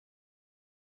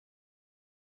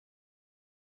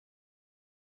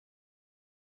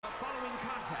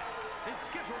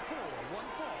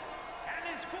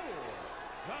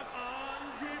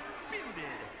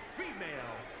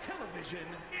Television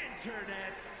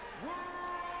Internet's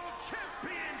World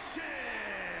Championship.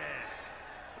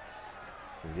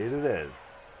 Indeed it is.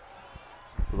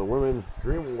 For the Women's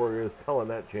Dream Warriors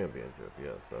Tele-Net Championship.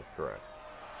 Yes, that's correct.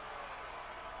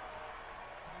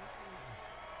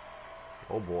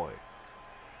 Oh boy.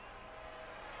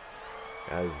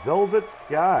 As Velvet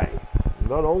Sky,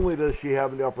 not only does she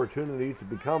have the opportunity to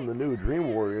become the new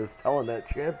Dream Warriors Tele-Net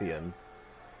champion,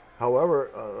 however,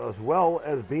 as well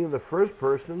as being the first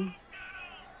person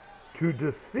to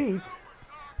defeat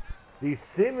the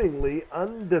seemingly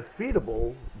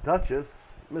undefeatable Duchess,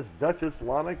 Miss Duchess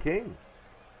Lana King.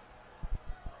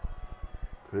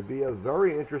 Could be a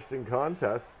very interesting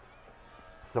contest.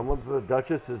 Someone the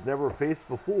Duchess has never faced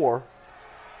before.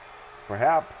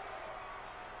 Perhaps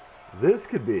this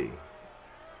could be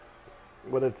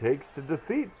what it takes to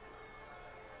defeat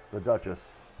the Duchess.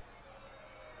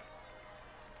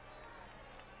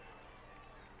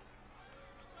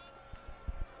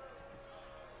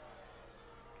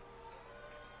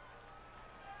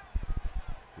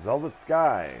 Velvet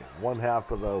Sky, one half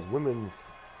of the women's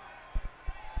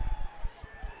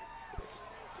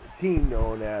team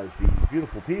known as the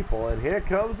Beautiful People, and here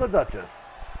comes the Duchess.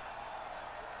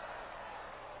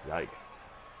 Yikes.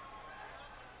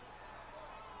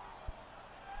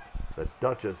 The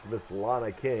Duchess, Miss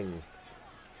Lana King,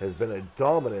 has been a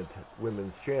dominant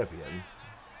women's champion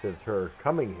since her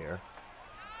coming here.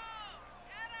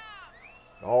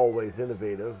 Always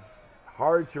innovative.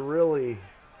 Hard to really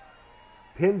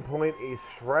pinpoint a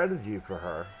strategy for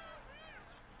her,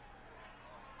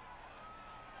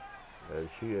 as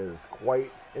she is quite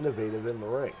innovative in the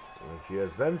ring, and she has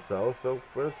been so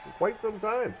for quite some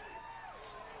time.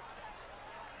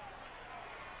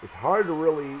 It's hard to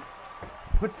really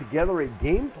put together a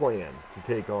game plan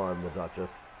to take on the Duchess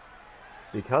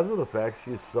because of the fact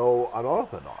she's so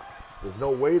unorthodox. There's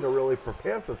no way to really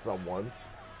prepare for someone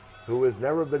who has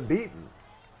never been beaten.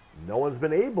 No one's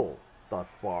been able thus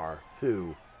far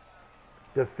to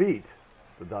defeat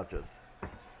the Duchess.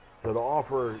 So to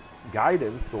offer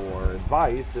guidance or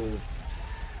advice is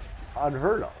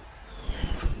unheard of.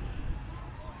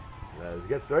 Let's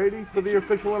get ready for the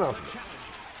official announcement.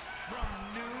 From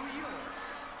New York,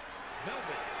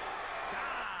 Velvet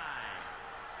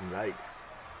Sky. Yikes.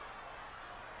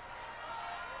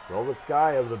 Velvet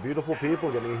Sky of the Beautiful People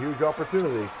getting a huge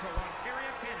opportunity.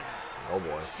 Oh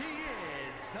boy. She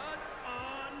is the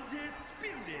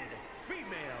undisputed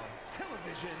female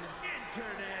television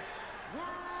internet's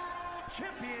world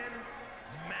champion,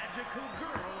 magical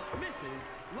girl, Mrs.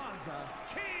 Lanza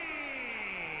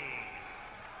King.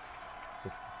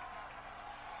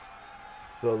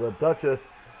 So the Duchess,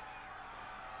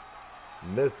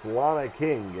 Miss Lana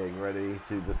King, getting ready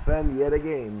to defend yet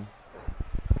again.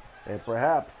 And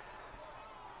perhaps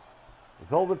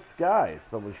Velvet Sky,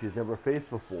 someone she's never faced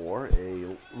before,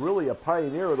 really a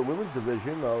pioneer of the women's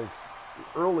division of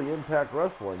early Impact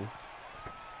Wrestling,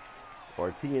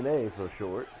 or TNA for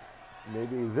short.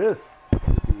 Maybe this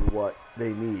would be what they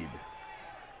need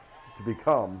to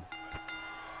become.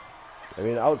 I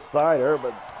mean, outsider,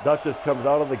 but Duchess comes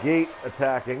out of the gate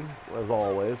attacking, as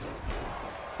always.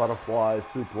 Butterfly,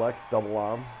 suplex, double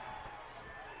arm.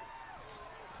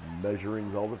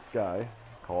 Measuring Velvet Sky,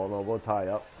 calling elbow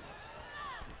tie-up.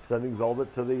 Sending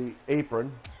Velvet to the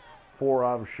apron.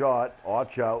 Forearm shot,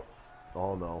 watch out.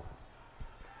 Oh no.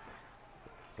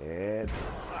 And,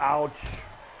 ouch.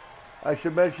 I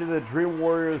should mention that Dream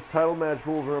Warriors title match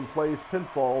rules are in place.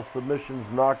 Pinfalls, submissions,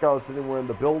 knockouts, anywhere in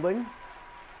the building.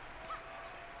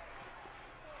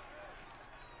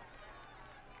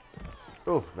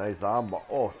 Oh, nice armbar.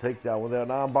 Oh, takedown with an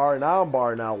armbar. An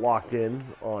armbar now locked in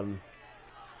on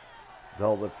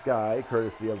Velvet Sky,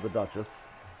 courtesy of the Duchess.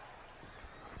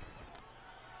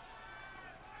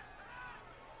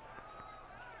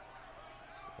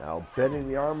 Now bending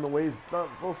the arm the way it's not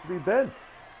supposed to be bent.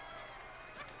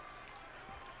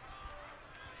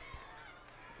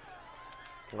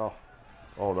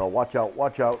 Oh no, watch out,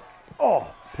 watch out. Oh,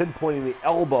 pinpointing the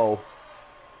elbow.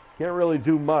 Can't really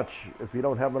do much if you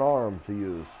don't have an arm to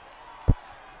use.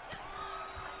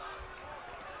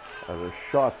 There's a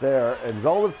shot there, and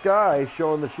Velvet Sky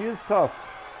showing that she is tough,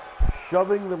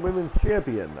 shoving the women's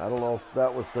champion. I don't know if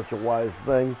that was such a wise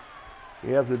thing.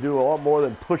 You have to do a lot more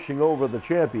than pushing over the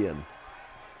champion.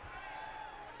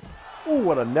 Ooh,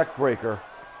 what a neck breaker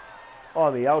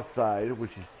on the outside, which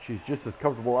is, she's just as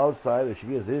comfortable outside as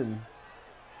she is in.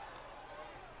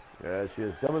 As she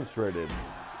has demonstrated.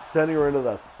 Sending her into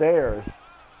the stairs.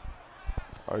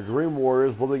 Our Dream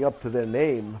Warriors living up to their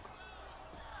name.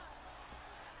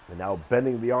 And now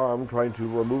bending the arm, trying to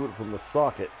remove it from the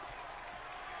socket.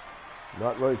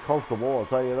 Not very comfortable, I'll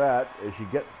tell you that, as she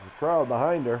gets the crowd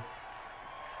behind her.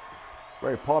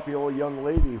 Very popular young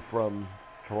lady from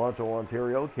Toronto,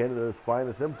 Ontario, Canada's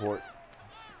finest import,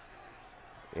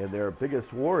 and their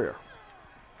biggest warrior.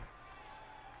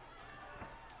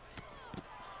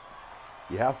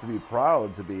 You have to be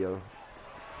proud to be a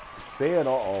fan.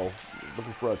 Uh-oh,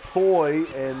 looking for a toy,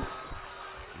 and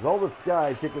Velvet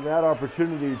Sky taking that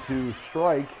opportunity to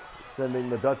strike, sending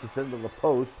the Duchess into the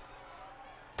post.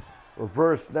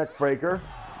 Reverse neck breaker,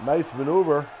 nice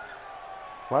maneuver.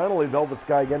 Finally, Velvet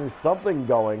Sky getting something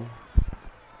going.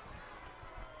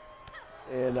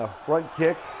 And a front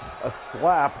kick, a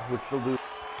slap, which will do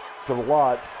a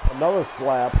lot. Another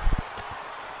slap,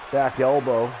 back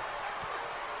elbow.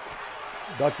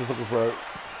 Duchess looking for it.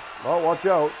 Oh, watch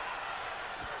out.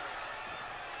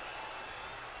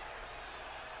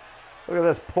 Look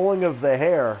at this pulling of the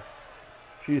hair.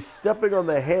 She's stepping on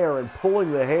the hair and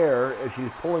pulling the hair as she's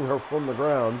pulling her from the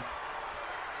ground.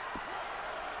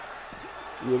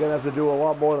 You're going to have to do a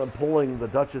lot more than pulling the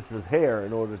Duchess's hair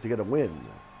in order to get a win,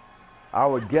 I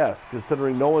would guess,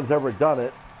 considering no one's ever done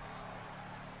it.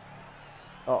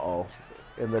 Uh-oh.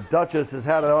 And the Duchess has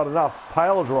had it on enough.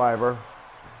 Pile driver.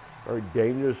 Very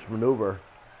dangerous maneuver.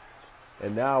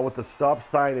 And now with the stop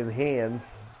sign in hand,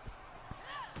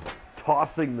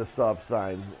 tossing the stop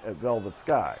sign at Velvet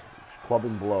Sky.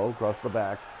 Clubbing blow across the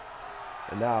back.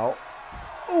 And now,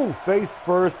 ooh, face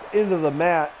first into the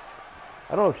mat.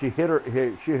 I don't know if she hit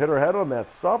her head on that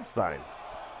stop sign.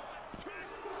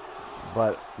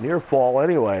 But near fall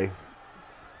anyway.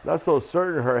 Not so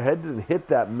certain her head didn't hit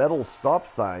that metal stop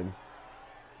sign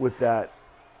with that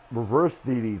reverse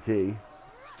DDT.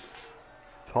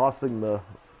 Tossing the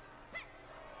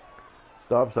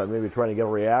stop sign, maybe trying to get a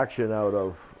reaction out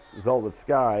of Velvet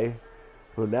Sky,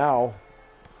 who now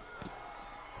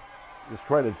is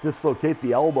trying to dislocate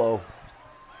the elbow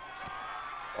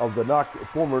of the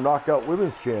former knockout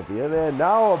women's champion. And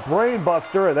now a brain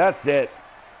buster, and that's it.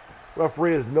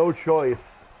 Referee has no choice,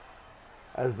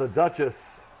 as the Duchess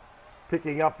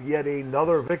picking up yet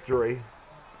another victory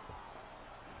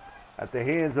at the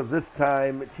hands of this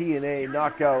time TNA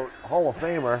Knockout Hall of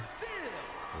Famer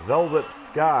Velvet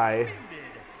Sky.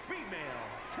 Female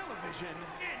television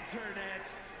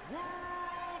internet's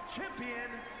world champion,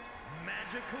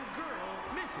 magical girl,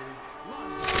 Mrs.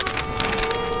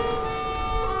 Lana.